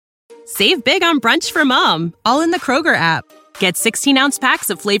Save big on brunch for mom, all in the Kroger app. Get 16-ounce packs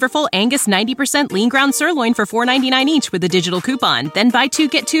of flavorful Angus 90% lean ground sirloin for $4.99 each with a digital coupon. Then buy 2,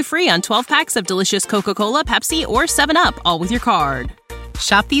 get 2 free on 12 packs of delicious Coca-Cola, Pepsi, or 7-Up, all with your card.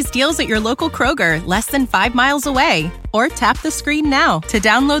 Shop these deals at your local Kroger, less than 5 miles away. Or tap the screen now to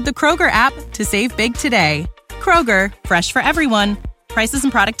download the Kroger app to save big today. Kroger, fresh for everyone. Prices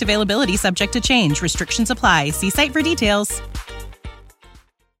and product availability subject to change. Restrictions apply. See site for details.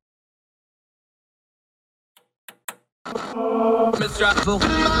 With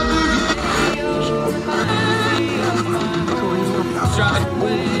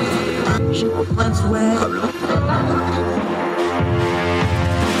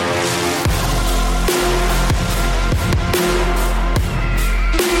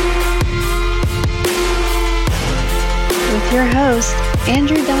your host,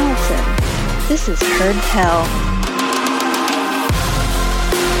 Andrew Donaldson. This is Heard Tell.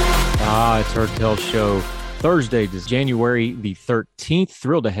 It's Heard Tell Show. Thursday, this January the 13th.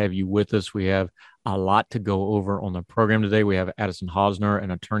 Thrilled to have you with us. We have a lot to go over on the program today. We have Addison Hosner,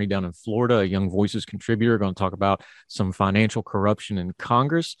 an attorney down in Florida, a Young Voices contributor, going to talk about some financial corruption in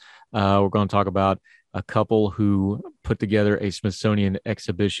Congress. We're going to talk about a couple who put together a Smithsonian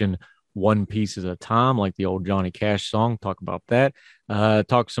exhibition one piece at a time, like the old Johnny Cash song. Talk about that.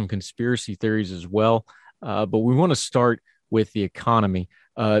 Talk some conspiracy theories as well. But we want to start with the economy.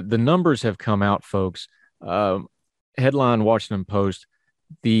 The numbers have come out, folks. Headline Washington Post,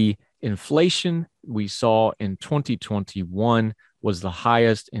 the inflation we saw in 2021 was the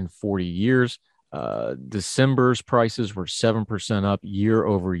highest in 40 years. December's prices were 7% up year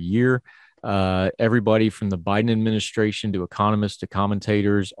over year. Everybody from the Biden administration to economists to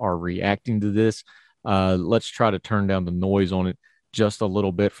commentators are reacting to this. Let's try to turn down the noise on it just a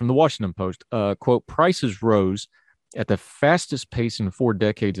little bit. From the Washington Post, quote, prices rose at the fastest pace in 4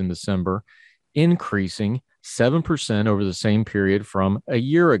 decades in December, increasing 7% over the same period from a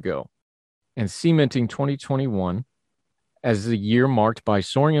year ago, and cementing 2021 as the year marked by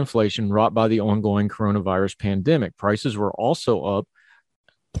soaring inflation wrought by the ongoing coronavirus pandemic. Prices were also up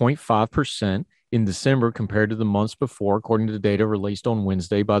 0.5% in December compared to the months before, according to data released on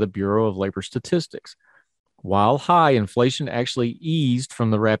Wednesday by the Bureau of Labor Statistics. While high, inflation actually eased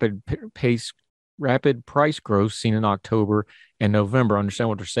from the rapid price growth seen in October and November. Understand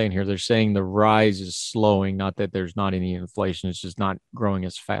what they're saying here. They're saying the rise is slowing, not that there's not any inflation. It's just not growing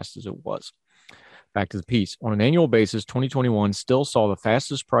as fast as it was. Back to the piece. On an annual basis, 2021 still saw the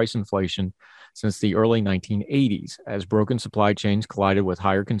fastest price inflation since the early 1980s, as broken supply chains collided with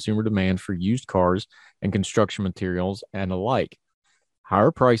higher consumer demand for used cars and construction materials and alike. Higher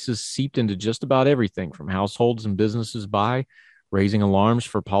prices seeped into just about everything from households and businesses by raising alarms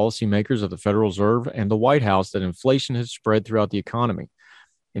for policymakers of the Federal Reserve and the White House that inflation has spread throughout the economy.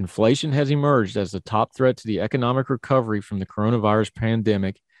 Inflation has emerged as the top threat to the economic recovery from the coronavirus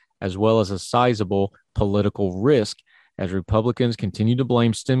pandemic, as well as a sizable political risk, as Republicans continue to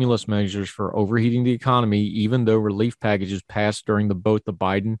blame stimulus measures for overheating the economy, even though relief packages passed during both the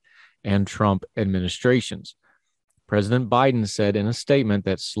Biden and Trump administrations. President Biden said in a statement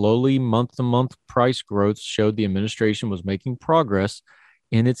that slowly month-to-month price growth showed the administration was making progress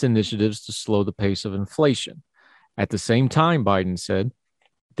in its initiatives to slow the pace of inflation. At the same time, Biden said,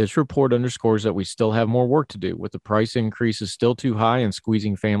 this report underscores that we still have more work to do, with the price increases still too high and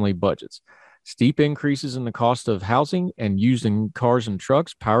squeezing family budgets. Steep increases in the cost of housing and used in cars and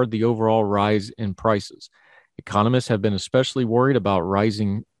trucks powered the overall rise in prices. Economists have been especially worried about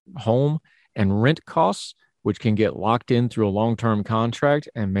rising home and rent costs, which can get locked in through a long-term contract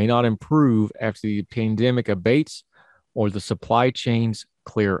and may not improve after the pandemic abates or the supply chains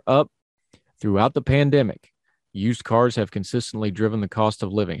clear up. Throughout the pandemic, used cars have consistently driven the cost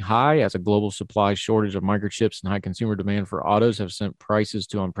of living high, as a global supply shortage of microchips and high consumer demand for autos have sent prices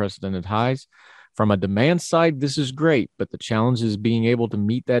to unprecedented highs. From a demand side, this is great, but the challenge is being able to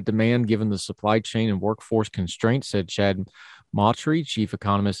meet that demand given the supply chain and workforce constraints, said Chad Mottry, chief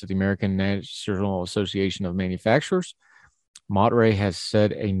economist at the American National Association of Manufacturers. Mottry has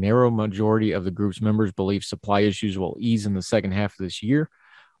said a narrow majority of the group's members believe supply issues will ease in the second half of this year,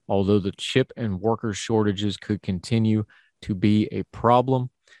 although the chip and worker shortages could continue to be a problem.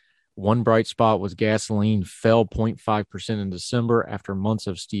 One bright spot was gasoline fell 0.5% in December after months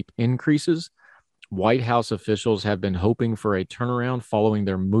of steep increases. White House officials have been hoping for a turnaround following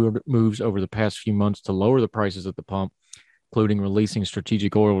their moves over the past few months to lower the prices at the pump, including releasing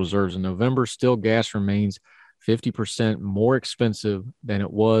strategic oil reserves in November. Still, gas remains 50% more expensive than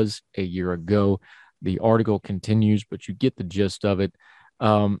it was a year ago. The article continues, but you get the gist of it.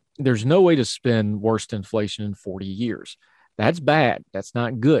 There's no way to spin worst inflation in 40 years. That's bad. That's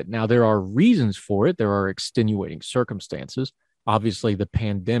not good. Now, there are reasons for it. There are extenuating circumstances. Obviously, the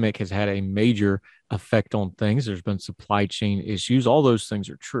pandemic has had a major effect on things. There's been supply chain issues. All those things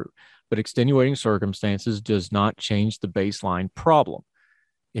are true. But extenuating circumstances does not change the baseline problem.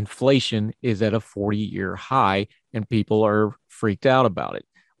 Inflation is at a 40-year high, and people are freaked out about it.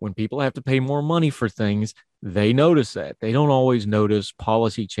 When people have to pay more money for things, they notice that. They don't always notice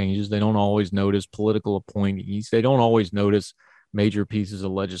policy changes. They don't always notice political appointees. They don't always notice major pieces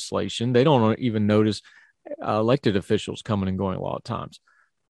of legislation. They don't even notice elected officials coming and going a lot of times.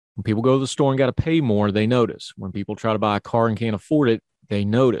 When people go to the store and got to pay more, they notice. When people try to buy a car and can't afford it, they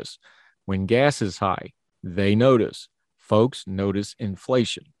notice. When gas is high, they notice. Folks notice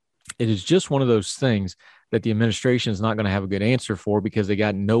inflation. It is just one of those things that the administration is not going to have a good answer for because they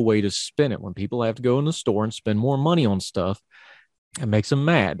got no way to spin it. When people have to go in the store and spend more money on stuff, it makes them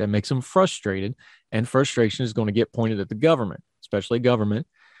mad. That makes them frustrated. And frustration is going to get pointed at the government, especially government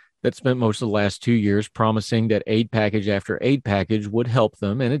that spent most of the last 2 years promising that aid package after aid package would help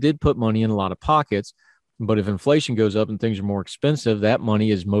them. And it did put money in a lot of pockets. But if inflation goes up and things are more expensive, that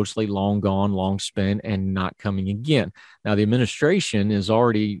money is mostly long gone, long spent, and not coming again. Now, the administration is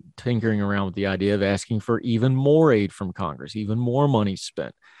already tinkering around with the idea of asking for even more aid from Congress, even more money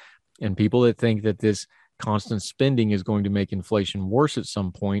spent. And people that think that this constant spending is going to make inflation worse at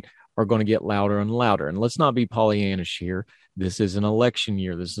some point are going to get louder and louder. And let's not be Pollyannish here. This is an election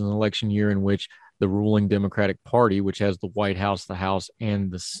year. This is an election year in which the ruling Democratic Party, which has the White House, the House, and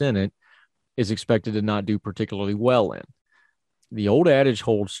the Senate, is expected to not do particularly well in. The old adage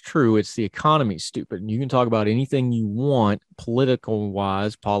holds true. It's the economy, stupid. And you can talk about anything you want, political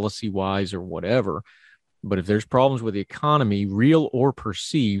wise, policy wise, or whatever. But if there's problems with the economy, real or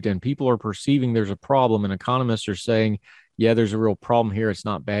perceived, and people are perceiving there's a problem, and economists are saying, yeah, there's a real problem here. It's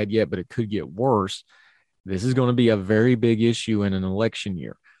not bad yet, but it could get worse. This is going to be a very big issue in an election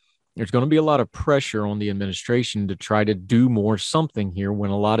year. There's going to be a lot of pressure on the administration to try to do more something here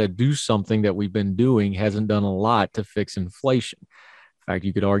when a lot of do something that we've been doing hasn't done a lot to fix inflation. In fact,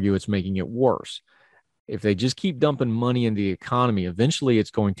 you could argue it's making it worse. If they just keep dumping money in the economy, eventually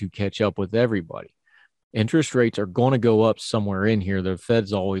it's going to catch up with everybody. Interest rates are going to go up somewhere in here. The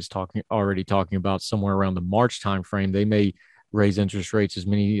Fed's already talking about somewhere around the March timeframe. They may raise interest rates as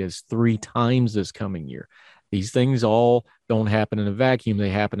many as 3 times this coming year. These things all don't happen in a vacuum. They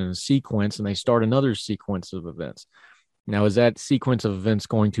happen in a sequence, and they start another sequence of events. Now, is that sequence of events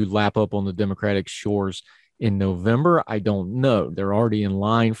going to lap up on the Democratic shores in November? I don't know. They're already in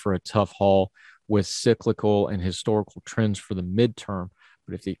line for a tough haul with cyclical and historical trends for the midterm.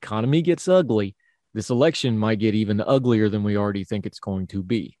 But if the economy gets ugly, this election might get even uglier than we already think it's going to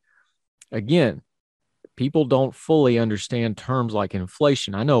be. Again, people don't fully understand terms like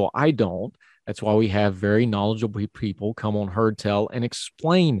inflation. I know I don't. That's why we have very knowledgeable people come on Heard Tell and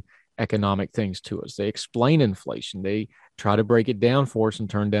explain economic things to us. They explain inflation. They try to break it down for us and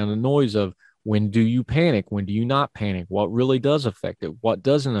turn down the noise of when do you panic? When do you not panic? What really does affect it? What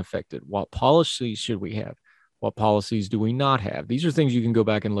doesn't affect it? What policies should we have? What policies do we not have? These are things you can go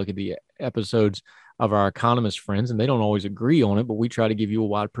back and look at the episodes of our economist friends, and they don't always agree on it, but we try to give you a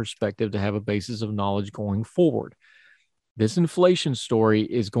wide perspective to have a basis of knowledge going forward. This inflation story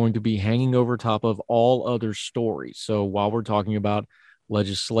is going to be hanging over top of all other stories. So while we're talking about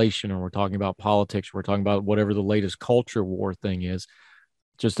legislation, or we're talking about politics, or we're talking about whatever the latest culture war thing is,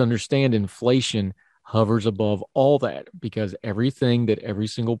 just understand inflation hovers above all that because everything that every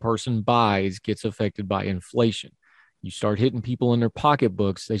single person buys gets affected by inflation. You start hitting people in their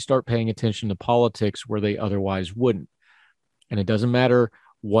pocketbooks, they start paying attention to politics where they otherwise wouldn't. And it doesn't matter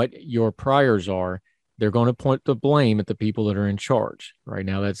what your priors are, they're going to point the blame at the people that are in charge. Right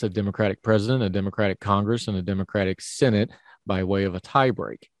now, that's a Democratic president, a Democratic Congress, and a Democratic Senate by way of a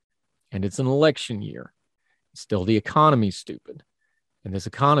tiebreak. And it's an election year. Still, the economy's stupid. And this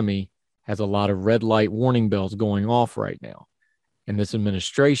economy has a lot of red light warning bells going off right now. And this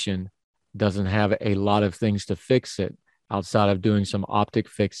administration doesn't have a lot of things to fix it outside of doing some optic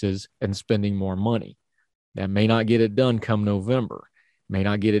fixes and spending more money. That may not get it done come November. May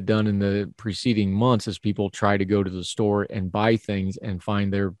not get it done in the preceding months as people try to go to the store and buy things and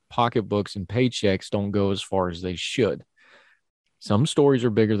find their pocketbooks and paychecks don't go as far as they should. Some stories are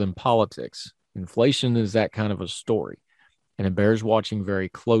bigger than politics. Inflation is that kind of a story, and it bears watching very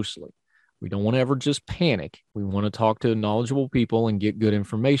closely. We don't want to ever just panic. We want to talk to knowledgeable people and get good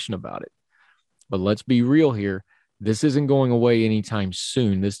information about it. But let's be real here. This isn't going away anytime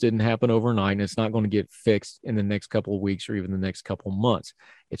soon. This didn't happen overnight, and it's not going to get fixed in the next couple of weeks or even the next couple of months.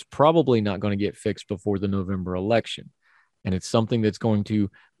 It's probably not going to get fixed before the November election. And it's something that's going to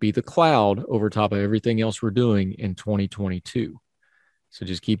be the cloud over top of everything else we're doing in 2022. So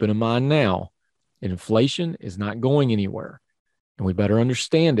just keep it in mind now, inflation is not going anywhere, and we better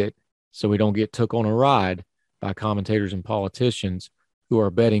understand it so we don't get took on a ride by commentators and politicians who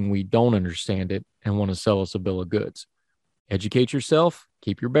are betting we don't understand it and want to sell us a bill of goods. Educate yourself,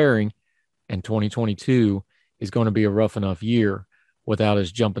 keep your bearing, and 2022 is going to be a rough enough year without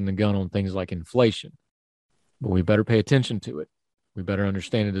us jumping the gun on things like inflation. But we better pay attention to it. We better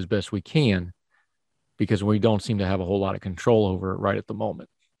understand it as best we can, because we don't seem to have a whole lot of control over it right at the moment.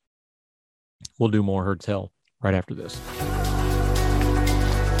 We'll do more Heard Tell right after this.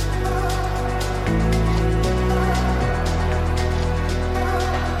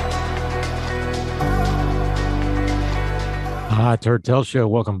 It's Heard Tell Show.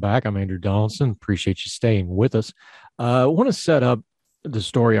 Welcome back. I'm Andrew Donaldson. Appreciate you staying with us. I want to set up the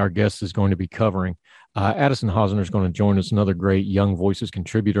story our guest is going to be covering. Addison Hosner is going to join us, another great Young Voices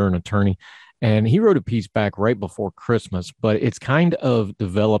contributor and attorney. And he wrote a piece back right before Christmas, but it's kind of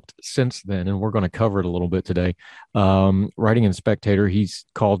developed since then, and we're going to cover it a little bit today. Writing in Spectator, he's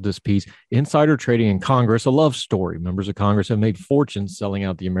called this piece, Insider Trading in Congress, a Love Story. Members of Congress have made fortunes selling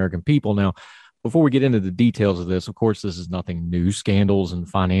out the American people. Now, before we get into the details of this, of course, this is nothing new. Scandals and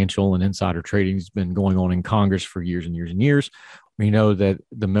financial and insider trading has been going on in Congress for years and years and years. We know that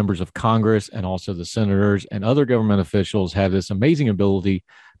the members of Congress and also the senators and other government officials have this amazing ability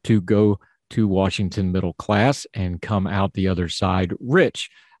to go to Washington middle class and come out the other side rich.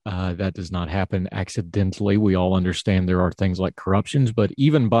 That does not happen accidentally. We all understand there are things like corruptions, but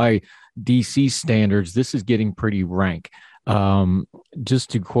even by DC standards, this is getting pretty rank. Just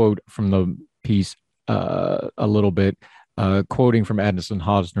to quote from the piece a little bit, quoting from Addison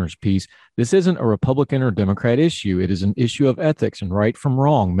Hosner's piece, this isn't a Republican or Democrat issue. It is an issue of ethics and right from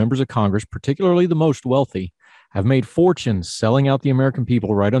wrong. Members of Congress, particularly the most wealthy, have made fortunes selling out the American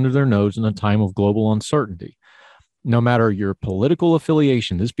people right under their nose in a time of global uncertainty. No matter your political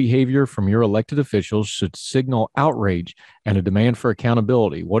affiliation, this behavior from your elected officials should signal outrage and a demand for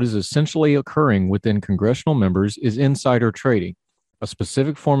accountability. What is essentially occurring within congressional members is insider trading, a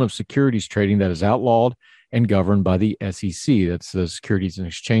specific form of securities trading that is outlawed and governed by the SEC. That's the Securities and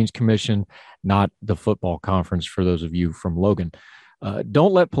Exchange Commission, not the football conference, for those of you from Logan.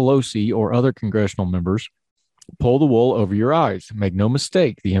 Don't let Pelosi or other congressional members pull the wool over your eyes. Make no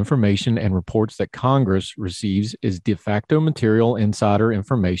mistake, the information and reports that Congress receives is de facto material insider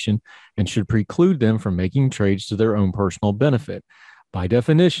information and should preclude them from making trades to their own personal benefit. By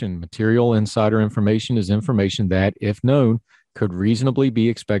definition, material insider information is information that, if known, could reasonably be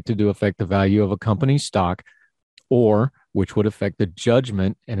expected to affect the value of a company's stock, or which would affect the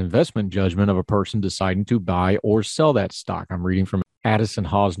judgment and investment judgment of a person deciding to buy or sell that stock. I'm reading from Addison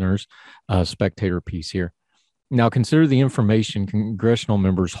Hosner's Spectator piece here. Now, consider the information congressional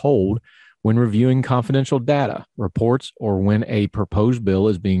members hold when reviewing confidential data, reports, or when a proposed bill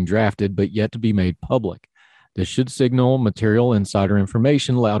is being drafted but yet to be made public. This should signal material insider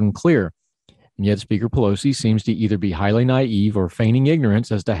information loud and clear. And yet Speaker Pelosi seems to either be highly naive or feigning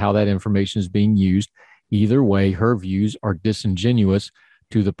ignorance as to how that information is being used. Either way, her views are disingenuous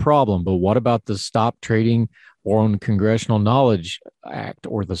to the problem. But what about the Stop Trading on Congressional Knowledge Act,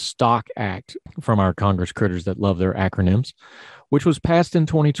 or the STOCK Act, from our Congress critters that love their acronyms, which was passed in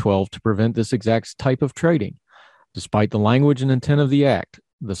 2012 to prevent this exact type of trading? Despite the language and intent of the act,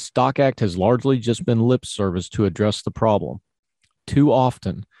 the STOCK Act has largely just been lip service to address the problem. Too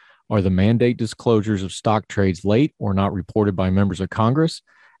often are the mandate disclosures of stock trades late or not reported by members of Congress,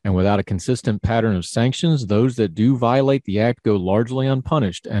 and without a consistent pattern of sanctions, those that do violate the act go largely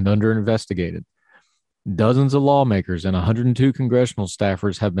unpunished and under-investigated. Dozens of lawmakers and 102 congressional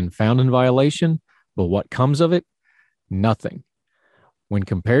staffers have been found in violation, but what comes of it? Nothing. When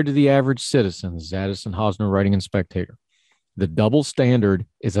compared to the average citizen, as Addison Hosner writing in Spectator, the double standard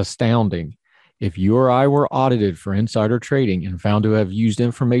is astounding. If you or I were audited for insider trading and found to have used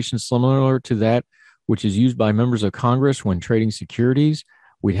information similar to that which is used by members of Congress when trading securities,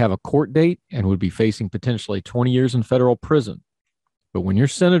 we'd have a court date and would be facing potentially 20 years in federal prison. But when your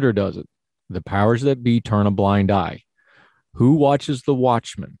senator does it, the powers that be turn a blind eye. Who watches the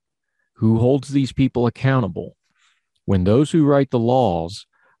watchmen? Who holds these people accountable? When those who write the laws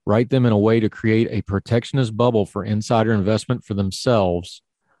write them in a way to create a protectionist bubble for insider investment for themselves,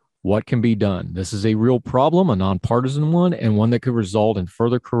 what can be done? This is a real problem, a nonpartisan one, and one that could result in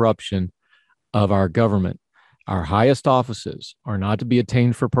further corruption of our government. Our highest offices are not to be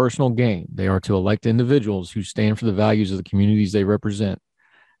attained for personal gain. They are to elect individuals who stand for the values of the communities they represent.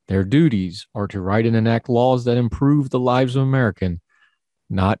 Their duties are to write and enact laws that improve the lives of Americans,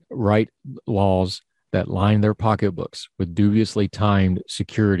 not write laws that line their pocketbooks with dubiously timed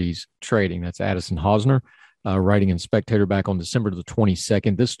securities trading. That's Addison Hosner, writing in Spectator back on December the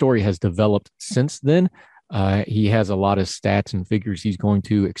 22nd. This story has developed since then. He has a lot of stats and figures he's going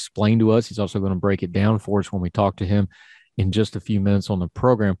to explain to us. He's also going to break it down for us when we talk to him in just a few minutes on the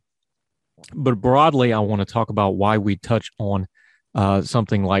program. But broadly, I want to talk about why we touch on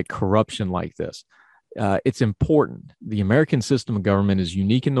something like corruption like this. It's important. The American system of government is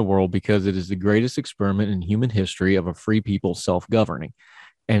unique in the world because it is the greatest experiment in human history of a free people self-governing.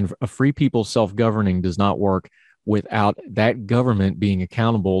 And a free people self-governing does not work without that government being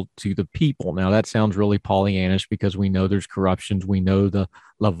accountable to the people. Now, that sounds really Pollyannish because we know there's corruptions. We know the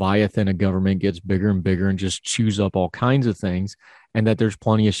Leviathan of government gets bigger and bigger and just chews up all kinds of things, and that there's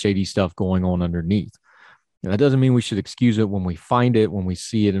plenty of shady stuff going on underneath. Now, that doesn't mean we should excuse it when we find it, when we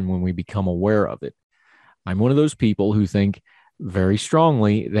see it, and when we become aware of it. I'm one of those people who think very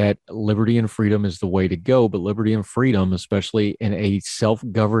strongly that liberty and freedom is the way to go, but liberty and freedom, especially in a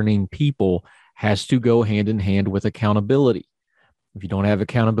self-governing people, has to go hand in hand with accountability. If you don't have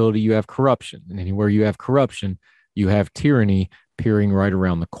accountability, you have corruption. And anywhere you have corruption, you have tyranny peering right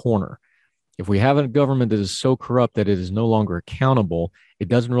around the corner. If we have a government that is so corrupt that it is no longer accountable, it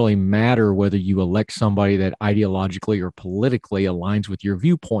doesn't really matter whether you elect somebody that ideologically or politically aligns with your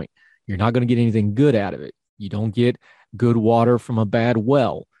viewpoint. You're not going to get anything good out of it. You don't get good water from a bad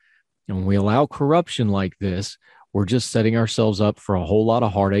well. And when we allow corruption like this, we're just setting ourselves up for a whole lot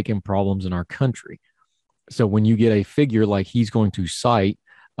of heartache and problems in our country. So when you get a figure like he's going to cite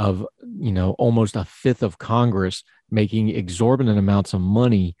of, almost a fifth of Congress making exorbitant amounts of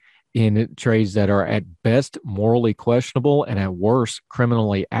money in trades that are at best morally questionable and at worst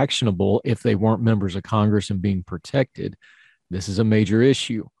criminally actionable if they weren't members of Congress and being protected, this is a major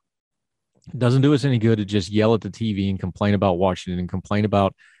issue. It doesn't do us any good to just yell at the TV and complain about Washington and complain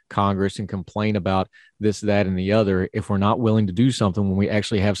about Congress and complain about this, that, and the other if we're not willing to do something when we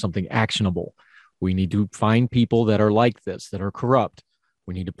actually have something actionable. We need to find people that are like this, that are corrupt.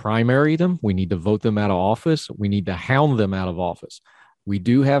 We need to primary them. We need to vote them out of office. We need to hound them out of office. We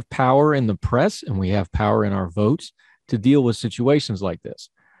do have power in the press and we have power in our votes to deal with situations like this.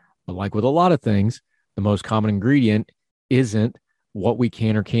 But like with a lot of things, the most common ingredient isn't what we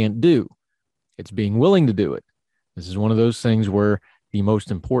can or can't do. It's being willing to do it. This is one of those things where the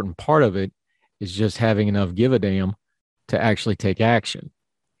most important part of it is just having enough give a damn to actually take action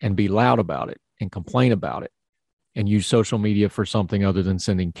and be loud about it and complain about it and use social media for something other than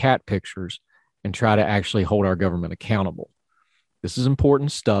sending cat pictures and try to actually hold our government accountable. This is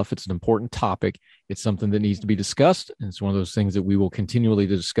important stuff. It's an important topic. It's something that needs to be discussed. And it's one of those things that we will continually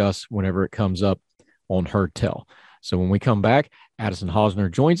discuss whenever it comes up on Heard Tell. So when we come back, Addison Hosner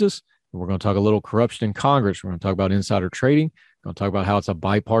joins us. We're going to talk a little corruption in Congress. We're going to talk about insider trading. We're going to talk about how it's a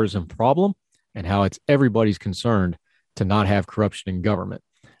bipartisan problem and how it's everybody's concerned to not have corruption in government.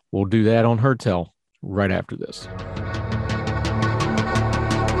 We'll do that on Heard Tell right after this.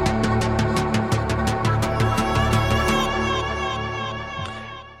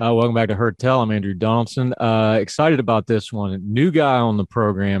 Welcome back to Heard Tell. I'm Andrew Donaldson. Excited about this one. New guy on the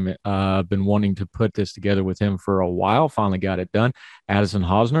program. Been wanting to put this together with him for a while. Finally got it done. Addison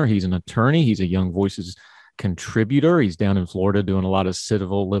Hosner. He's an attorney. He's a Young Voices contributor. He's down in Florida doing a lot of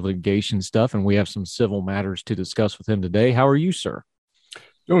civil litigation stuff, and we have some civil matters to discuss with him today. How are you, sir?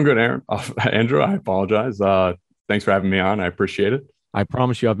 Doing good, Aaron. Andrew, I apologize. Thanks for having me on. I appreciate it. I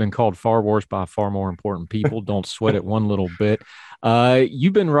promise you I've been called far worse by far more important people. Don't sweat it one little bit.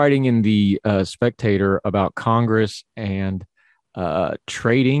 You've been writing in the Spectator about Congress and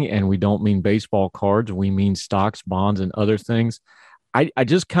trading, and we don't mean baseball cards. We mean stocks, bonds, and other things. I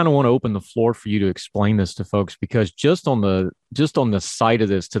just kind of want to open the floor for you to explain this to folks, because just on the side of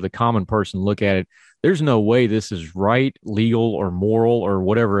this, to the common person, look at it, there's no way this is right, legal, or moral, or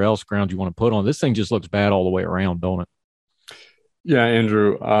whatever else ground you want to put on. This thing just looks bad all the way around, don't it? Yeah,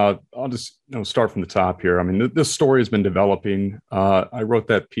 Andrew, I'll just start from the top here. I mean, this story has been developing. I wrote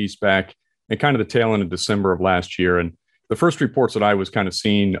that piece back in kind of the tail end of December of last year. And the first reports that I was kind of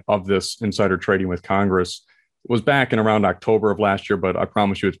seeing of this insider trading with Congress was back in around October of last year. But I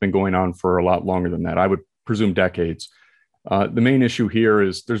promise you it's been going on for a lot longer than that. I would presume decades. The main issue here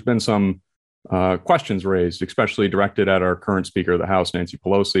is there's been some questions raised, especially directed at our current Speaker of the House, Nancy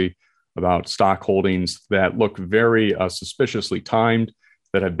Pelosi, about stock holdings that look very suspiciously timed,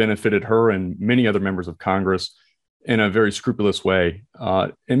 that have benefited her and many other members of Congress in a very scrupulous way.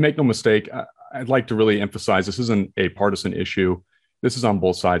 And make no mistake, I'd like to really emphasize this isn't a partisan issue. This is on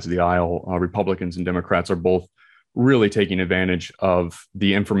both sides of the aisle. Republicans and Democrats are both really taking advantage of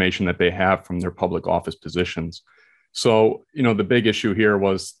the information that they have from their public office positions. So, the big issue here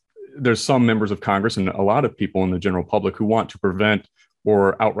was there's some members of Congress and a lot of people in the general public who want to prevent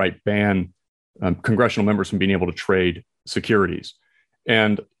or outright ban congressional members from being able to trade securities.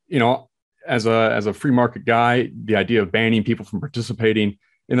 And, as a free market guy, the idea of banning people from participating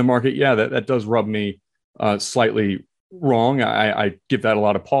in the market, that does rub me slightly wrong. I give that a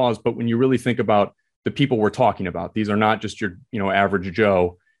lot of pause. But when you really think about the people we're talking about, these are not just your, average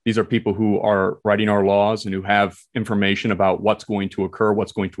Joe. These are people who are writing our laws and who have information about what's going to occur,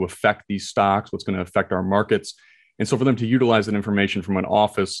 what's going to affect these stocks, what's going to affect our markets. And so for them to utilize that information from an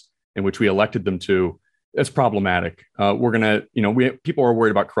office in which we elected them to, that's problematic. People are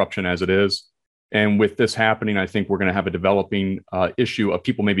worried about corruption as it is. And with this happening, I think we're going to have a developing issue of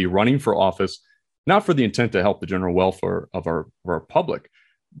people maybe running for office, not for the intent to help the general welfare of our public,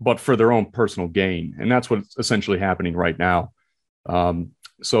 but for their own personal gain. And that's what's essentially happening right now.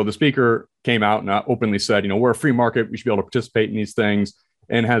 So the speaker came out and openly said, we're a free market. We should be able to participate in these things,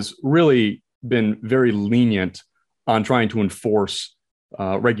 and has really been very lenient on trying to enforce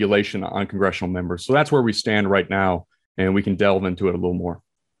regulation on congressional members. So that's where we stand right now, and we can delve into it a little more.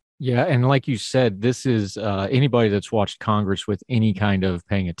 Yeah. And like you said, this is anybody that's watched Congress with any kind of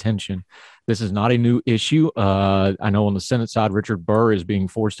paying attention. This is not a new issue. I know on the Senate side, Richard Burr is being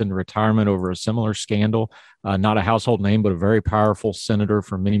forced into retirement over a similar scandal. Not a household name, but a very powerful senator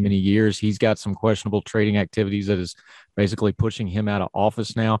for many, many years. He's got some questionable trading activities that is basically pushing him out of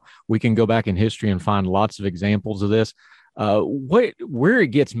office now. We can go back in history and find lots of examples of this. Where it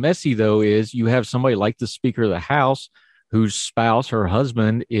gets messy, though, is you have somebody like the Speaker of the House whose spouse, her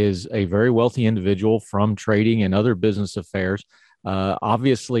husband, is a very wealthy individual from trading and other business affairs.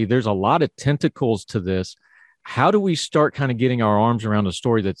 Obviously, there's a lot of tentacles to this. How do we start kind of getting our arms around a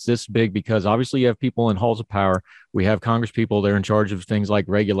story that's this big? Because obviously you have people in halls of power. We have Congress people. They're in charge of things like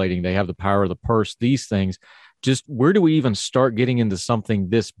regulating. They have the power of the purse, these things. Just where do we even start getting into something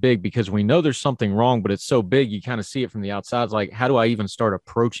this big? Because we know there's something wrong, but it's so big, you kind of see it from the outside. It's like, how do I even start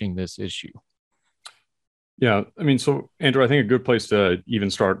approaching this issue? Yeah, so Andrew, I think a good place to even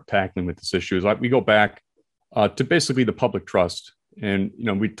start tackling with this issue is we go back to basically the public trust. And,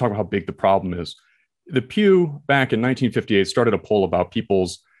 we talk about how big the problem is. The Pew back in 1958 started a poll about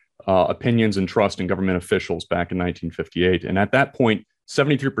people's opinions and trust in government officials back in 1958. And at that point,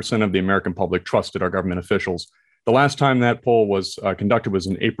 73% of the American public trusted our government officials. The last time that poll was conducted was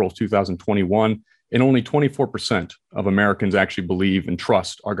in April of 2021. And only 24% of Americans actually believe and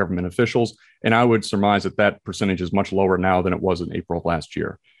trust our government officials. And I would surmise that percentage is much lower now than it was in April of last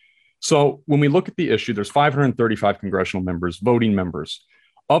year. So when we look at the issue, there's 535 congressional members, voting members.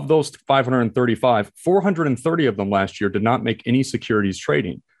 Of those 535, 430 of them last year did not make any securities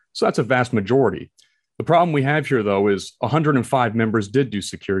trading. So that's a vast majority. The problem we have here, though, is 105 members did do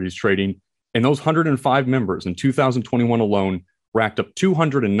securities trading. And those 105 members in 2021 alone racked up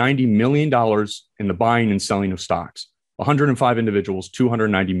 $290 million in the buying and selling of stocks. 105 individuals,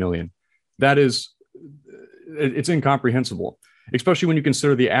 $290 million. It's incomprehensible, especially when you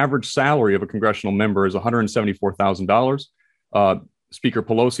consider the average salary of a congressional member is $174,000. Speaker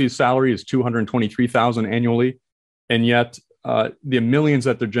Pelosi's salary is $223,000 annually. And yet the millions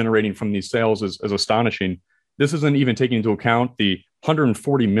that they're generating from these sales is astonishing. This isn't even taking into account the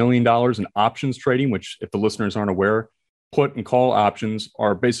 $140 million in options trading, which, if the listeners aren't aware, put and call options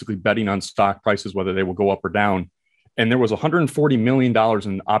are basically betting on stock prices, whether they will go up or down. And there was $140 million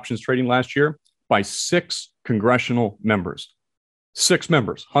in options trading last year by 6 congressional members. 6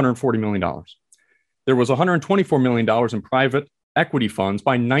 members, $140 million. There was $124 million in private equity funds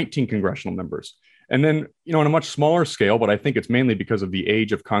by 19 congressional members. And then, on a much smaller scale, but I think it's mainly because of the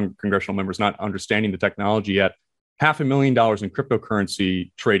age of congressional members not understanding the technology yet, $500,000 in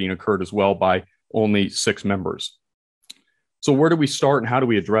cryptocurrency trading occurred as well by only 6 members. So where do we start and how do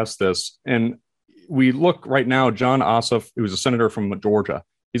we address this? And we look right now, Jon Ossoff, who's a senator from Georgia,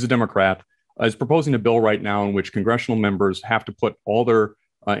 he's a Democrat, is proposing a bill right now in which congressional members have to put all their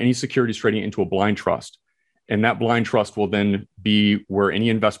any securities trading into a blind trust. And that blind trust will then be where any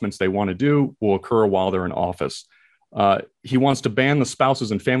investments they want to do will occur while they're in office. He wants to ban the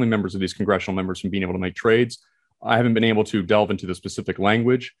spouses and family members of these congressional members from being able to make trades. I haven't been able to delve into the specific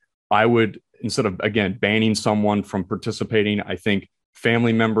language. I would, instead of, again, banning someone from participating, I think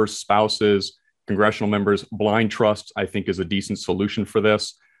family members, spouses, congressional members, blind trusts, I think is a decent solution for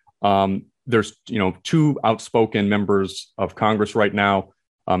this. There's, 2 outspoken members of Congress right now,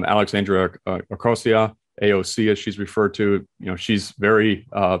 Alexandria Ocasio, AOC, as she's referred to. She's very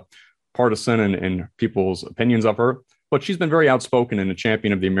partisan in people's opinions of her, but she's been very outspoken and a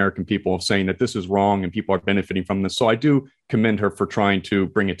champion of the American people, of saying that this is wrong and people are benefiting from this. So I do commend her for trying to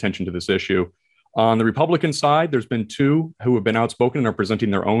bring attention to this issue. On the Republican side, there's been two who have been outspoken and are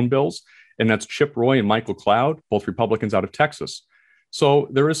presenting their own bills, and that's Chip Roy and Michael Cloud, both Republicans out of Texas. So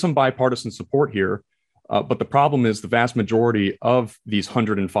there is some bipartisan support here, but the problem is the vast majority of these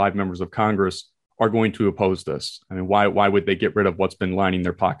 105 members of Congress are going to oppose this. I mean, why would they get rid of what's been lining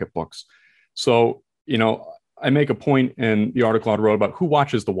their pocketbooks? So, I make a point in the article I wrote about who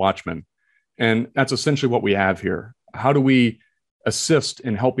watches the Watchmen, and that's essentially what we have here. How do we assist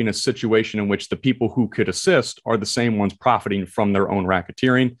in helping a situation in which the people who could assist are the same ones profiting from their own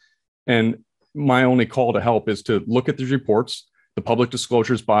racketeering? And my only call to help is to look at these reports, the public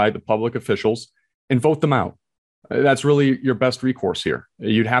disclosures by the public officials, and vote them out. That's really your best recourse here.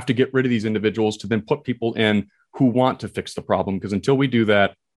 You'd have to get rid of these individuals to then put people in who want to fix the problem, because until we do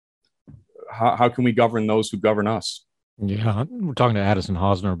that, how can we govern those who govern us? Yeah, we're talking to Addison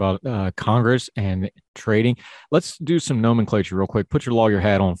Hosner about Congress and trading. Let's do some nomenclature real quick. Put your lawyer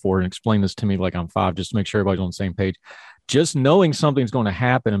hat on for it and explain this to me like I'm five, just to make sure everybody's on the same page. Just knowing something's going to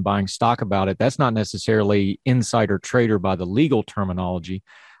happen and buying stock about it, that's not necessarily insider trader by the legal terminology.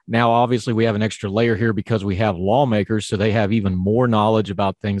 Now, obviously, we have an extra layer here because we have lawmakers, so they have even more knowledge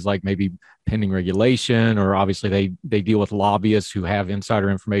about things like maybe pending regulation, or obviously they deal with lobbyists who have insider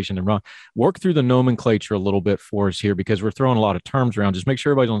information and run. Work through the nomenclature a little bit for us here, because we're throwing a lot of terms around. Just make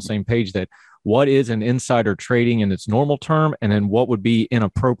sure everybody's on the same page that what is an insider trading in its normal term, and then what would be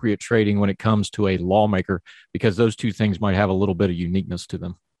inappropriate trading when it comes to a lawmaker, because those two things might have a little bit of uniqueness to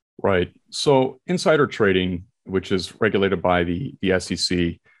them. Right. So insider trading, which is regulated by the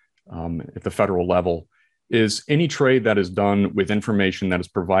SEC at the federal level, is any trade that is done with information that is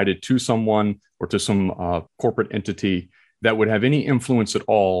provided to someone or to some corporate entity that would have any influence at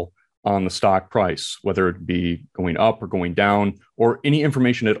all on the stock price, whether it be going up or going down, or any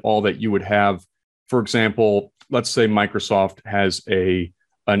information at all that you would have. For example, let's say Microsoft has a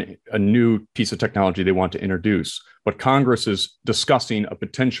new piece of technology they want to introduce, but Congress is discussing a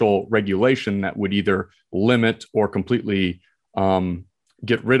potential regulation that would either limit or completely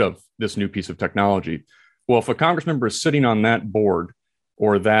get rid of this new piece of technology. Well, if a Congress member is sitting on that board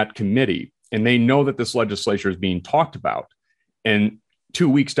or that committee, and they know that this legislation is being talked about, and 2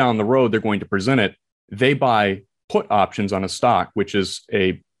 weeks down the road, they're going to present it, they buy put options on a stock, which is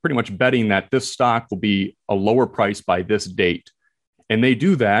a pretty much betting that this stock will be a lower price by this date. And they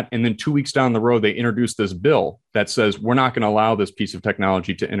do that. And then 2 weeks down the road, they introduce this bill that says, we're not going to allow this piece of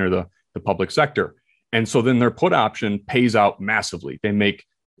technology to enter the public sector. And so then their put option pays out massively. They make,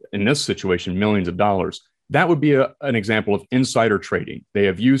 in this situation, millions of dollars. That would be an example of insider trading. They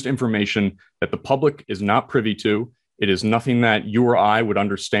have used information that the public is not privy to. It is nothing that you or I would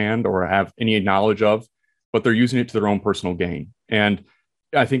understand or have any knowledge of, but they're using it to their own personal gain. And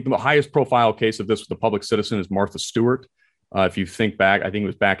I think the highest profile case of this with the public citizen is Martha Stewart. If you think back, I think it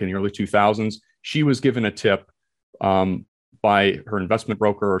was back in the early 2000s. She was given a tip by her investment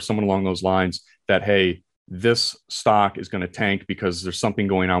broker or someone along those lines that, hey, this stock is going to tank because there's something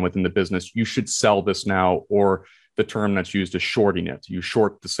going on within the business. You should sell this now, or the term that's used is shorting it. You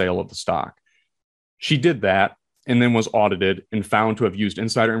short the sale of the stock. She did that and then was audited and found to have used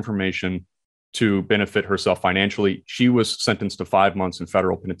insider information to benefit herself financially. She was sentenced to 5 months in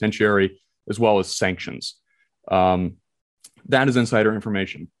federal penitentiary, as well as sanctions. That is insider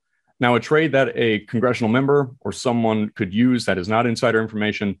information. Now, a trade that a congressional member or someone could use that is not insider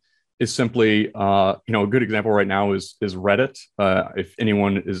information is simply, a good example right now is Reddit. If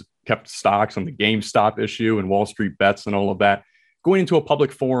anyone is kept stocks on the GameStop issue and Wall Street bets and all of that, going into a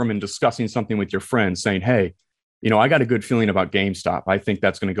public forum and discussing something with your friends, saying, hey, I got a good feeling about GameStop. I think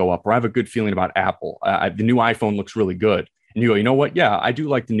that's going to go up. Or I have a good feeling about Apple. The new iPhone looks really good. And you go, you know what? Yeah, I do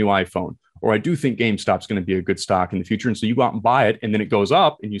like the new iPhone. Or I do think GameStop's going to be a good stock in the future. And so you go out and buy it, and then it goes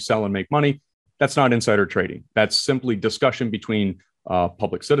up and you sell and make money. That's not insider trading. That's simply discussion between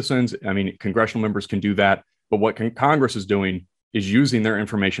public citizens. I mean, congressional members can do that. But what Congress is doing is using their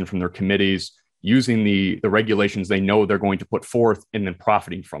information from their committees, using the regulations they know they're going to put forth, and then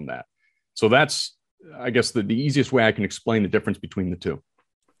profiting from that. So that's, I guess, the easiest way I can explain the difference between the two.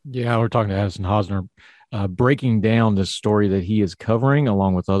 Yeah, we're talking to Addison Hosner, breaking down this story that he is covering,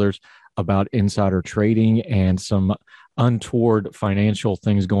 along with others, about insider trading and some untoward financial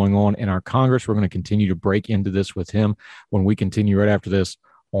things going on in our Congress. We're going to continue to break into this with him when we continue right after this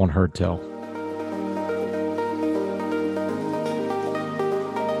on Heard Tell.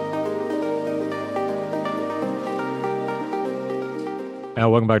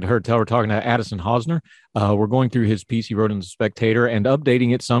 Welcome back to Heard Tell. We're talking to Addison Hosner. We're going through his piece he wrote in The Spectator and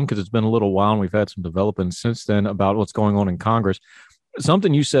updating it some because it's been a little while and we've had some developments since then about what's going on in Congress.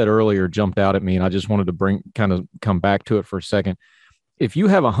 Something you said earlier jumped out at me, and I just wanted to come back to it for a second. if you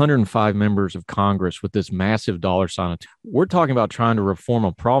have 105 members of Congress with this massive dollar sign, we're talking about trying to reform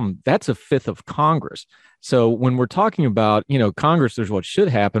a problem. That's a fifth of Congress. So when we're talking about, Congress, there's what should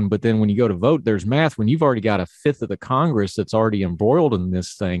happen. But then when you go to vote, there's math. When you've already got a fifth of the Congress that's already embroiled in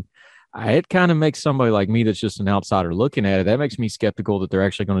this thing, it kind of makes somebody like me that's just an outsider looking at it, that makes me skeptical that they're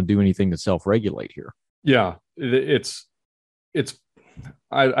actually going to do anything to self-regulate here. Yeah,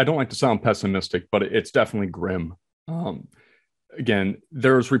 I don't like to sound pessimistic, but it's definitely grim. Again,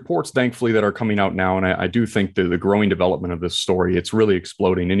 there's reports, thankfully, that are coming out now. And I do think the growing development of this story, it's really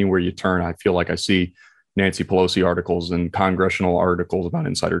exploding. Anywhere you turn, I feel like I see Nancy Pelosi articles and congressional articles about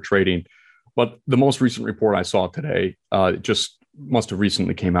insider trading. But the most recent report I saw today, just must have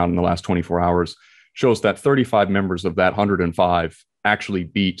recently came out in the last 24 hours, shows that 35 members of that 105 actually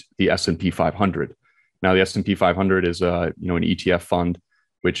beat the S&P 500. Now, the S&P 500 is an ETF fund,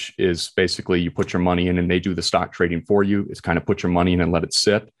 which is basically you put your money in and they do the stock trading for you. It's kind of put your money in and let it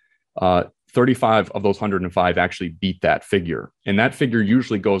sit. 35 of those 105 actually beat that figure. And that figure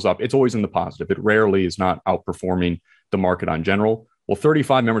usually goes up. It's always in the positive. It rarely is not outperforming the market on general. Well,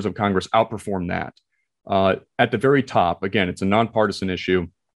 35 members of Congress outperformed that. At the very top, again, it's a nonpartisan issue,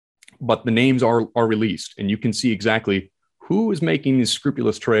 but the names are released and you can see exactly who is making these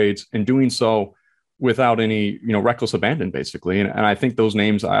scrupulous trades and doing so without any, reckless abandon, basically. And I think those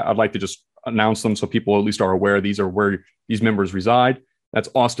names, I'd like to just announce them so people at least are aware these are where these members reside. That's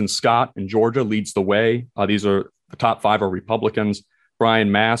Austin Scott in Georgia, leads the way. These are the top 5 are Republicans.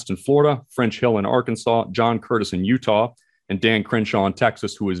 Brian Mast in Florida, French Hill in Arkansas, John Curtis in Utah, and Dan Crenshaw in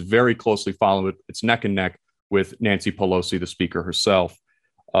Texas, who is very closely followed. It's neck and neck with Nancy Pelosi, the speaker herself.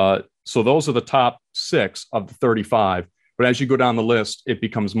 So those are the top 6 of the 35. But as you go down the list, it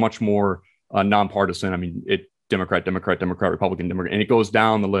becomes much more nonpartisan. I mean, Democrat, Republican, Democrat, and it goes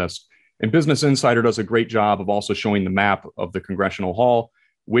down the list. And Business Insider does a great job of also showing the map of the congressional hall,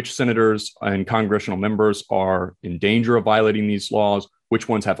 which senators and congressional members are in danger of violating these laws, which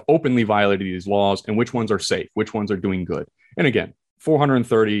ones have openly violated these laws, and which ones are safe, which ones are doing good. And again,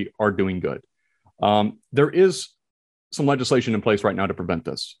 430 are doing good. There is some legislation in place right now to prevent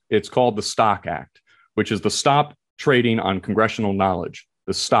this. It's called the Stock Act, which is the Stop Trading on Congressional Knowledge.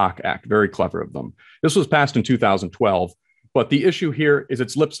 The Stock Act, very clever of them. This was passed in 2012, but the issue here is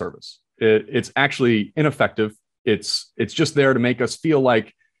it's lip service. It's actually ineffective. It's just there to make us feel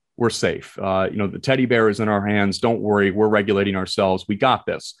like we're safe. The teddy bear is in our hands. Don't worry, we're regulating ourselves. We got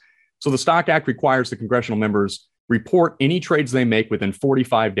this. So the Stock Act requires the congressional members report any trades they make within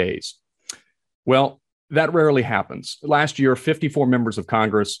 45 days. Well, that rarely happens. Last year, 54 members of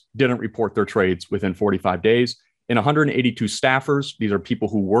Congress didn't report their trades within 45 days. And 182 staffers, these are people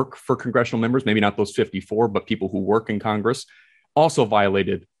who work for congressional members, maybe not those 54, but people who work in Congress, also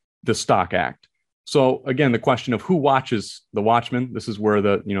violated the Stock Act. So again, the question of who watches the watchman, this is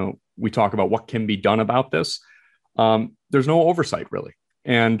where we talk about what can be done about this. There's no oversight really.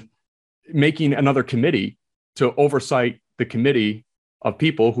 And making another committee to oversight the committee of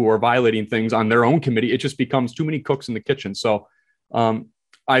people who are violating things on their own committee, it just becomes too many cooks in the kitchen. So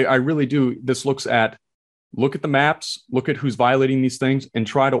I really do. This look at the maps, look at who's violating these things, and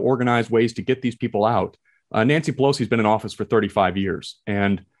try to organize ways to get these people out. Nancy Pelosi's been in office for 35 years,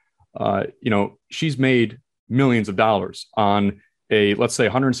 and she's made millions of dollars on a, let's say,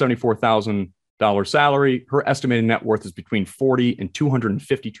 $174,000 salary. Her estimated net worth is between $40 and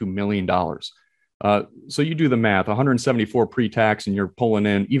 $252 million. So you do the math, 174 pre-tax, and you're pulling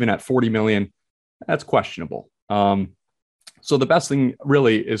in, even at 40 million, that's questionable. So the best thing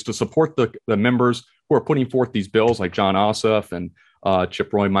really is to support the members who are putting forth these bills, like John Ossoff and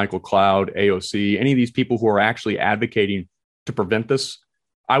Chip Roy, Michael Cloud, AOC, any of these people who are actually advocating to prevent this.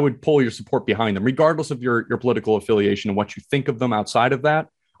 I would pull your support behind them, regardless of your political affiliation and what you think of them outside of that.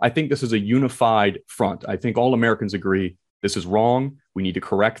 I think this is a unified front. I think all Americans agree this is wrong. We need to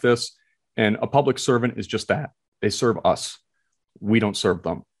correct this. And a public servant is just that. They serve us. We don't serve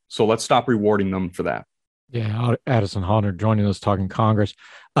them. So let's stop rewarding them for that. Yeah, Addison Hodner joining us talking Congress.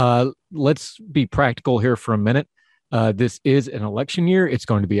 Let's be practical here for a minute. This is an election year. It's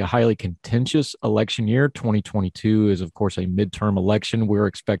going to be a highly contentious election year. 2022 is, of course, a midterm election. We're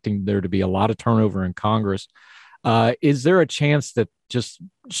expecting there to be a lot of turnover in Congress. Is there a chance that just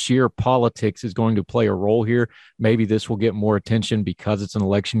sheer politics is going to play a role here? Maybe this will get more attention because it's an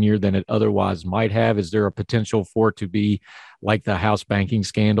election year than it otherwise might have. Is there a potential for it to be like the House banking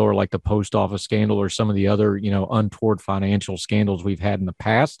scandal or like the post office scandal or some of the other, untoward financial scandals we've had in the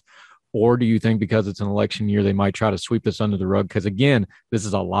past? Or do you think because it's an election year, they might try to sweep this under the rug? Because again, this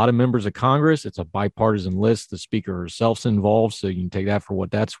is a lot of members of Congress. It's a bipartisan list. The speaker herself's involved, so you can take that for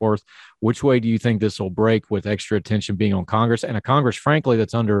what that's worth. Which way do you think this will break with extra attention being on Congress, and a Congress, frankly,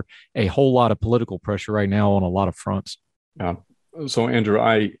 that's under a whole lot of political pressure right now on a lot of fronts? Yeah. So, Andrew,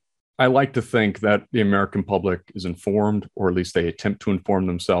 I like to think that the American public is informed, or at least they attempt to inform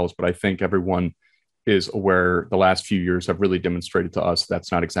themselves. But I think everyone is aware the last few years have really demonstrated to us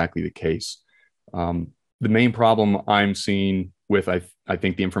that's not exactly the case. The main problem I'm seeing with, I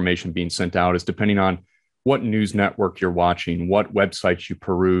think, the information being sent out is depending on what news network you're watching, what websites you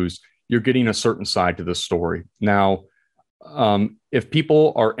peruse, you're getting a certain side to the story. Now, if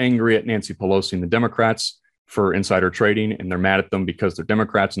people are angry at Nancy Pelosi and the Democrats for insider trading, and they're mad at them because they're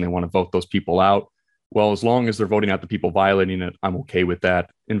Democrats and they want to vote those people out, well, as long as they're voting out the people violating it, I'm okay with that,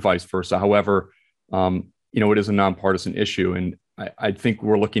 and vice versa. However, it is a nonpartisan issue, and I think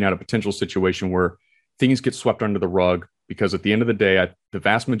we're looking at a potential situation where things get swept under the rug because at the end of the day, the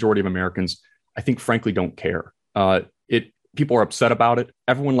vast majority of Americans, I think, frankly, don't care. People are upset about it.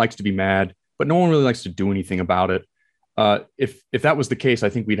 Everyone likes to be mad, but no one really likes to do anything about it. If that was the case, I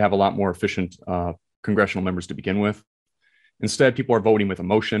think we'd have a lot more efficient congressional members to begin with. Instead, people are voting with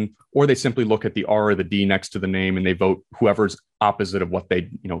emotion, or they simply look at the R or the D next to the name and they vote whoever's opposite of what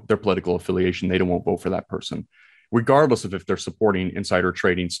their political affiliation. They won't vote for that person, regardless of if they're supporting insider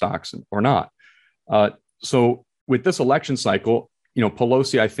trading stocks or not. So with this election cycle,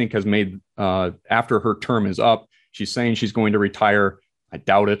 Pelosi, I think, has made, after her term is up, she's saying she's going to retire. I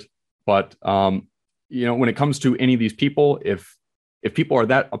doubt it. But, when it comes to any of these people, if people are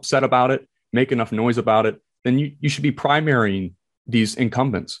that upset about it, make enough noise about it, then you should be primarying these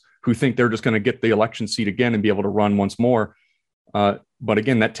incumbents who think they're just going to get the election seat again and be able to run once more. But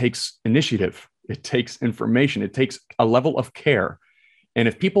again, that takes initiative. It takes information. It takes a level of care. And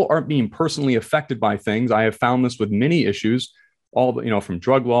if people aren't being personally affected by things, I have found this with many issues, from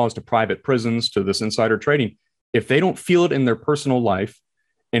drug laws to private prisons to this insider trading. If they don't feel it in their personal life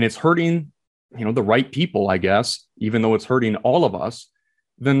and it's hurting, the right people, I guess, even though it's hurting all of us,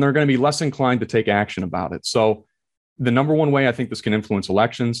 then they're going to be less inclined to take action about it. So the number one way I think this can influence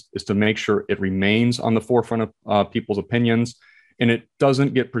elections is to make sure it remains on the forefront of people's opinions, and it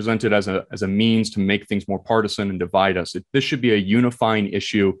doesn't get presented as a means to make things more partisan and divide us. This should be a unifying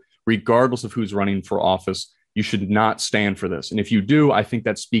issue, regardless of who's running for office. You should not stand for this. And if you do, I think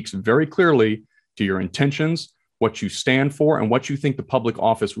that speaks very clearly to your intentions, what you stand for, and what you think the public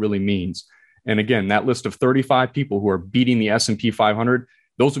office really means. And again, that list of 35 people who are beating the S&P 500,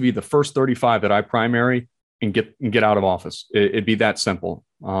 those would be the first 35 that I primary and get out of office. It'd be that simple.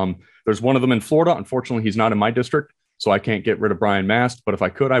 There's one of them in Florida. Unfortunately, he's not in my district, so I can't get rid of Brian Mast. But if I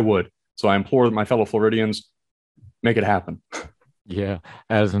could, I would. So I implore my fellow Floridians, make it happen. Yeah,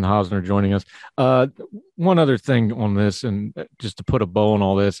 Addison Hosner joining us. One other thing on this, and just to put a bow on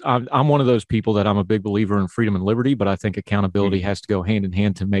all this, I'm one of those people that I'm a big believer in freedom and liberty, but I think accountability has to go hand in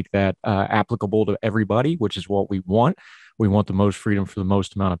hand to make that applicable to everybody, which is what we want. We want the most freedom for the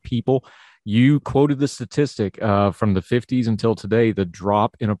most amount of people. You quoted the statistic from the 50s until today, the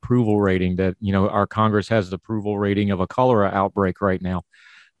drop in approval rating that, our Congress has the approval rating of a cholera outbreak right now.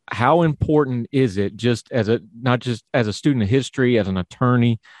 How important is it, not just as a student of history, as an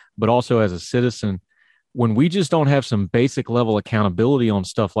attorney, but also as a citizen, when we just don't have some basic level accountability on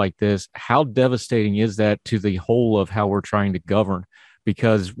stuff like this? How devastating is that to the whole of how we're trying to govern?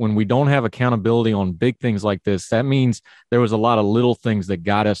 Because when we don't have accountability on big things like this, that means there was a lot of little things that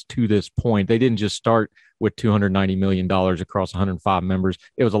got us to this point. They didn't just start with $290 million across 105 members.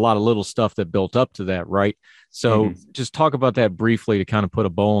 It was a lot of little stuff that built up to that, right? So just talk about that briefly to kind of put a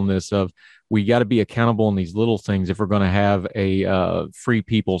bow on this of we got to be accountable in these little things if we're going to have a free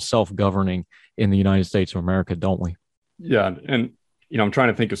people self-governing in the United States of America, don't we? Yeah. And, I'm trying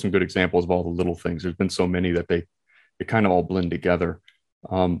to think of some good examples of all the little things. There's been so many that they kind of all blend together.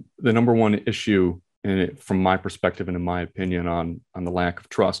 The number one issue, from my perspective and in my opinion on the lack of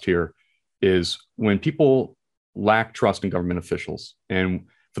trust here, is when people lack trust in government officials. And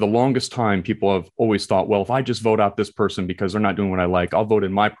for the longest time, people have always thought, well, if I just vote out this person because they're not doing what I like, I'll vote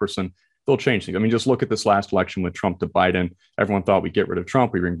in my person, they'll change things. I mean, just look at this last election with Trump to Biden. Everyone thought we'd get rid of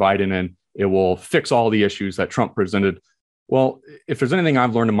Trump, we bring Biden in, it will fix all the issues that Trump presented. Well, if there's anything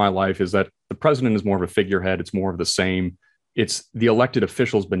I've learned in my life is that the president is more of a figurehead. It's more of the same. It's the elected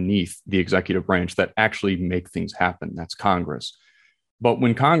officials beneath the executive branch that actually make things happen. That's Congress. But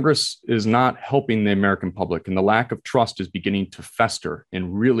when Congress is not helping the American public and the lack of trust is beginning to fester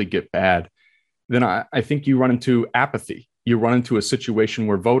and really get bad, then I think you run into apathy. You run into a situation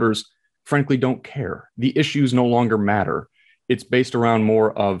where voters, frankly, don't care. The issues no longer matter. It's based around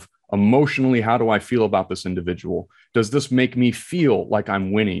more of Emotionally, how do I feel about this individual? Does this make me feel like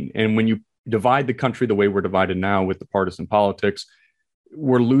I'm winning? And when you divide the country the way we're divided now with the partisan politics,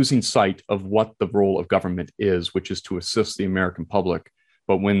 we're losing sight of what the role of government is, which is to assist the American public.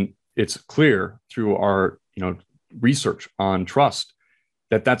 But when it's clear through our research on trust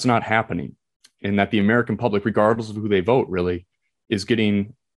that that's not happening, and that the American public, regardless of who they vote, really is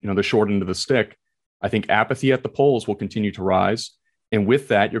getting the short end of the stick, I think apathy at the polls will continue to rise. And with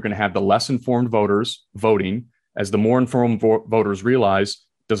that, you're going to have the less informed voters voting. As the more informed voters realize,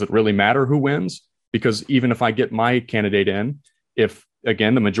 does it really matter who wins? Because even if I get my candidate in, if,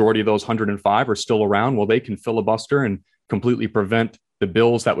 again, the majority of those 105 are still around, well, they can filibuster and completely prevent the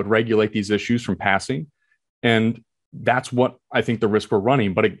bills that would regulate these issues from passing. And that's what I think the risk we're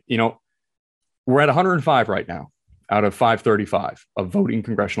running. But, we're at 105 right now out of 535 of voting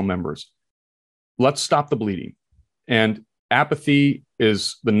congressional members. Let's stop the bleeding. And apathy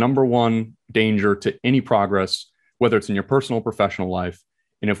is the number one danger to any progress, whether it's in your personal or professional life.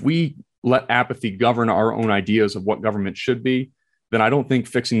 And if we let apathy govern our own ideas of what government should be, then I don't think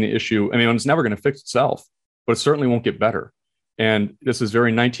fixing the issue, it's never going to fix itself, but it certainly won't get better. And this is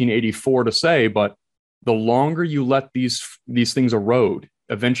very 1984 to say, but the longer you let these things erode,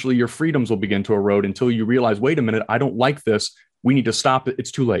 eventually your freedoms will begin to erode until you realize, wait a minute, I don't like this. We need to stop it.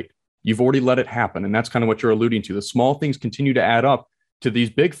 It's too late. You've already let it happen. And that's kind of what you're alluding to. The small things continue to add up to these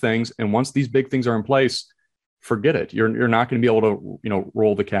big things. And once these big things are in place, forget it. You're not going to be able to,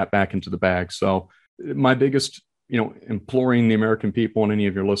 roll the cat back into the bag. So my biggest, imploring the American people and any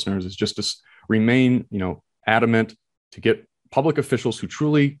of your listeners is just to remain, adamant, to get public officials who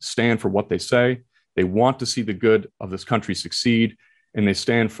truly stand for what they say. They want to see the good of this country succeed. And they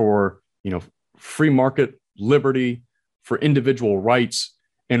stand for, free market, liberty, for individual rights.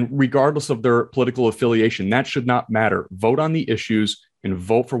 And regardless of their political affiliation, that should not matter. Vote on the issues and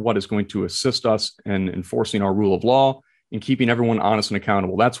vote for what is going to assist us in enforcing our rule of law and keeping everyone honest and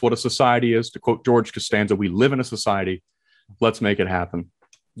accountable. That's what a society is. To quote George Costanza, we live in a society. Let's make it happen.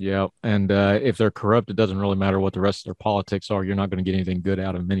 Yeah. And if they're corrupt, it doesn't really matter what the rest of their politics are. You're not going to get anything good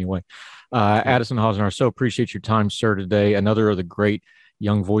out of them anyway. Addison Hosner, I so appreciate your time, sir, today. Another of the great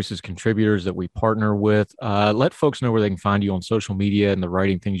Young Voices contributors that we partner with. Let folks know where they can find you on social media and the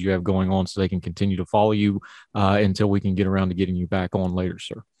writing things you have going on so they can continue to follow you until we can get around to getting you back on later,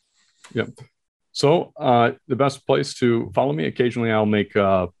 sir. Yep. So the best place to follow me, occasionally I'll make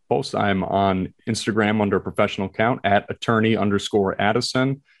posts. I'm on Instagram under a professional account at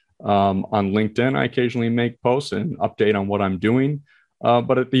attorney_Addison. On LinkedIn, I occasionally make posts and update on what I'm doing.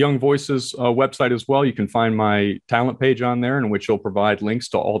 But at the Young Voices website as well, you can find my talent page on there, in which will provide links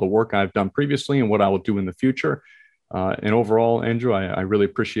to all the work I've done previously and what I will do in the future. And overall, Andrew, I really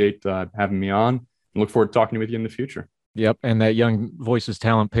appreciate having me on and look forward to talking with you in the future. Yep. And that Young Voices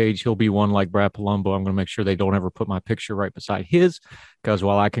talent page, he'll be one like Brad Palumbo. I'm going to make sure they don't ever put my picture right beside his, because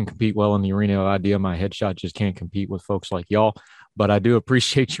while I can compete well in the arena of idea, my headshot just can't compete with folks like y'all. But I do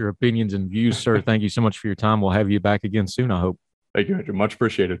appreciate your opinions and views, sir. Thank you so much for your time. We'll have you back again soon, I hope. Thank you, Andrew. Much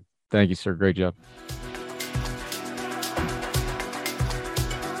appreciated. Thank you, sir. Great job.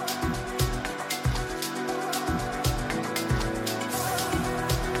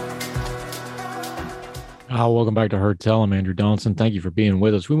 Welcome back to Heard Tell. I'm Andrew Donaldson. Thank you for being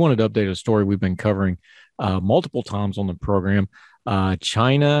with us. We wanted to update a story we've been covering multiple times on the program.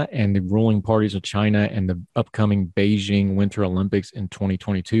 China and the ruling parties of China and the upcoming Beijing Winter Olympics in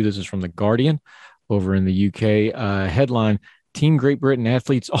 2022. This is from The Guardian over in the UK. Headline, Team Great Britain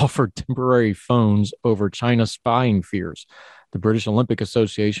athletes offered temporary phones over China spying fears. The British Olympic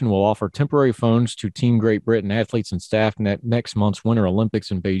Association will offer temporary phones to Team Great Britain athletes and staff next month's Winter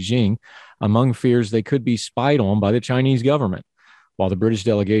Olympics in Beijing, among fears they could be spied on by the Chinese government. While the British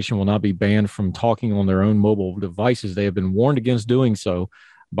delegation will not be banned from talking on their own mobile devices, they have been warned against doing so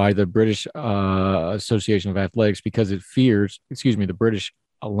by the British Association of Athletics because it fears, the British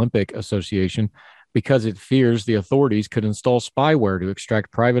Olympic Association, because it fears the authorities could install spyware to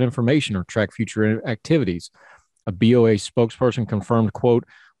extract private information or track future activities. A BOA spokesperson confirmed, quote,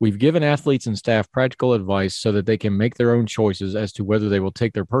 "We've given athletes and staff practical advice so that they can make their own choices as to whether they will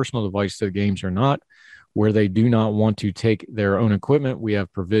take their personal device to the games or not. Where they do not want to take their own equipment, we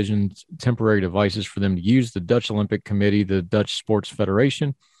have provisioned temporary devices for them to use." The Dutch Olympic Committee, the Dutch Sports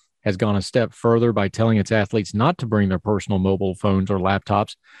Federation, has gone a step further by telling its athletes not to bring their personal mobile phones or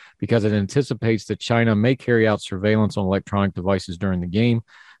laptops because it anticipates that China may carry out surveillance on electronic devices during the game.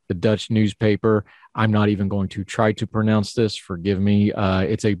 The Dutch newspaper, I'm not even going to try to pronounce this, forgive me.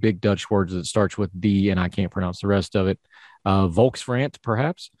 It's a big Dutch word that starts with D, and I can't pronounce the rest of it. Volkskrant,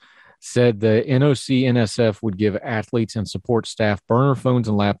 perhaps, said the NOC-NSF would give athletes and support staff burner phones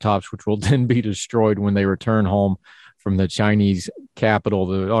and laptops, which will then be destroyed when they return home from the Chinese capital.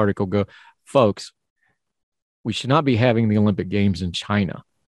 The article goes, folks, we should not be having the Olympic Games in China.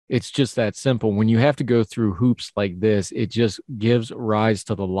 It's just that simple. When you have to go through hoops like this, it just gives rise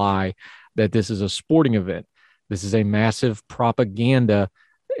to the lie that this is a sporting event. This is a massive propaganda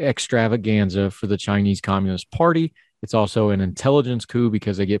extravaganza for the Chinese Communist Party. It's also an intelligence coup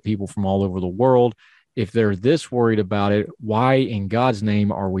because they get people from all over the world. If they're this worried about it, why in God's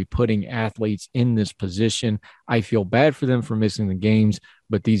name are we putting athletes in this position? I feel bad for them for missing the games,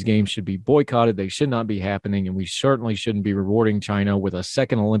 but these games should be boycotted. They should not be happening, and we certainly shouldn't be rewarding China with a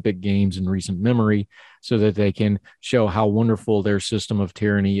second Olympic Games in recent memory so that they can show how wonderful their system of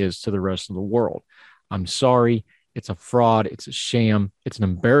tyranny is to the rest of the world. I'm sorry. It's a fraud. It's a sham. It's an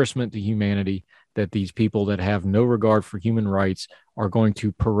embarrassment to humanity that these people that have no regard for human rights are going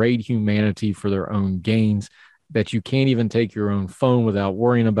to parade humanity for their own gains. That you can't even take your own phone without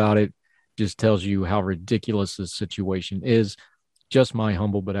worrying about it just tells you how ridiculous this situation is. Just my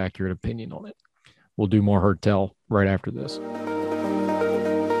humble but accurate opinion on it. We'll do more Heard Tell right after this.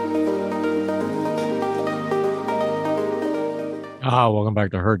 Welcome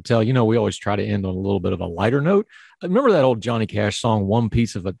back to Heard Tell. You know, we always try to end on a little bit of a lighter note. Remember that old Johnny Cash song, One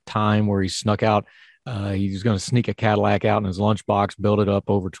Piece of a Time, where he snuck out, he was going to sneak a Cadillac out in his lunchbox, build it up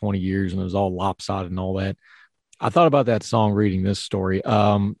over 20 years, and it was all lopsided and all that. I thought about that song reading this story.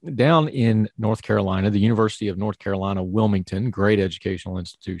 Down in North Carolina, the University of North Carolina, Wilmington, great educational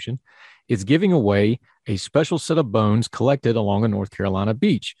institution, is giving away a special set of bones collected along a North Carolina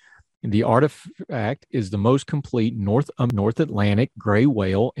beach. The artifact is the most complete North Atlantic gray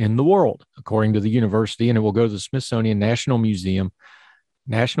whale in the world, according to the university, and it will go to the Smithsonian National Museum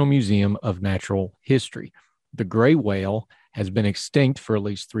of Natural History. The gray whale has been extinct for at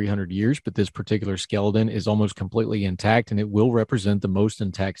least 300 years, but this particular skeleton is almost completely intact, and it will represent the most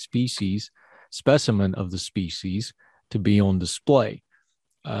intact specimen of the species to be on display.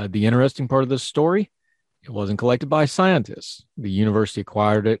 The interesting part of this story, it wasn't collected by scientists. The university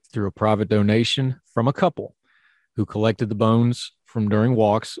acquired it through a private donation from a couple who collected the bones from during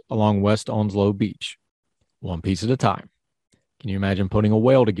walks along West Onslow Beach, one piece at a time. Can you imagine putting a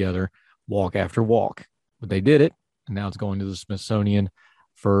whale together, walk after walk? But they did it, and now it's going to the Smithsonian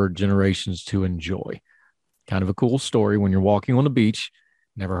for generations to enjoy. Kind of a cool story. When you're walking on the beach,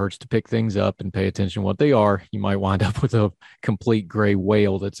 never hurts to pick things up and pay attention to what they are. You might wind up with a complete gray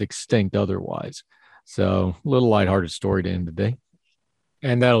whale that's extinct otherwise. So a little lighthearted story to end the day.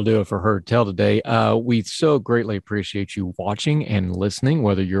 And that'll do it for Heard Tell today. We so greatly appreciate you watching and listening,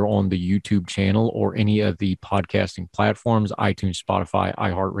 whether you're on the YouTube channel or any of the podcasting platforms, iTunes, Spotify,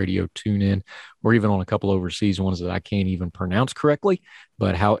 iHeartRadio, TuneIn, or even on a couple overseas ones that I can't even pronounce correctly.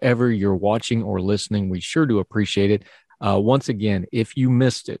 But however you're watching or listening, we sure do appreciate it. Once again, if you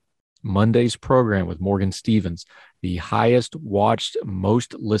missed it, Monday's program with Morgan Stevens, the highest watched,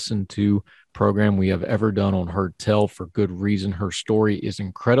 most listened to program we have ever done on Heard Tell, for good reason. Her story is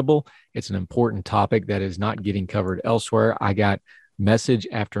incredible. It's an important topic that is not getting covered elsewhere. I got message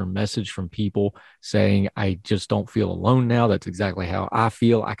after message from people saying, I just don't feel alone now. That's exactly how I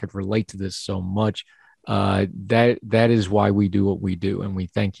feel. I could relate to this so much. That is why we do what we do, and we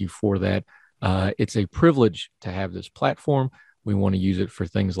thank you for that. It's a privilege to have this platform. We want to use it for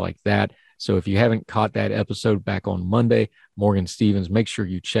things like that. So if you haven't caught that episode back on Monday, Morgan Stevens, make sure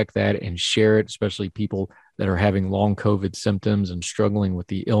you check that and share it, especially people that are having long COVID symptoms and struggling with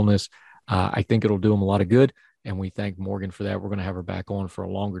the illness. I think it'll do them a lot of good, and we thank Morgan for that. We're going to have her back on for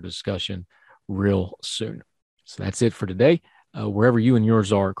a longer discussion real soon. So that's it for today. Wherever you and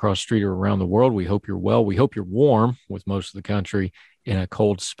yours are across the street or around the world, we hope you're well. We hope you're warm with most of the country in a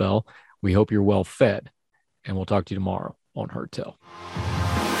cold spell. We hope you're well fed, and we'll talk to you tomorrow on Heard Tell.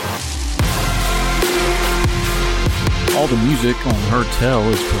 All the music on Heard Tell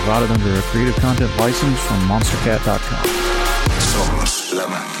is provided under a Creative Content license from monstercat.com. Somos la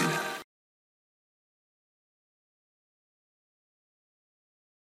máquina.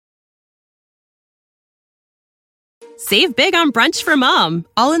 Save big on brunch for mom,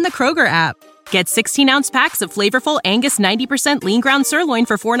 all in the Kroger app. Get 16-ounce packs of flavorful Angus 90% lean ground sirloin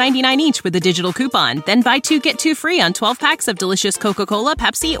for $4.99 each with a digital coupon. Then buy 2, get 2 free on 12 packs of delicious Coca-Cola,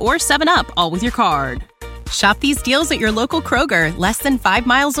 Pepsi, or 7-Up, all with your card. Shop these deals at your local Kroger, less than 5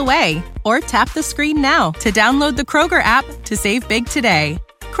 miles away. Or tap the screen now to download the Kroger app to save big today.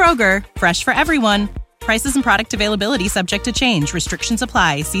 Kroger, fresh for everyone. Prices and product availability subject to change. Restrictions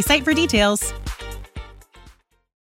apply. See site for details.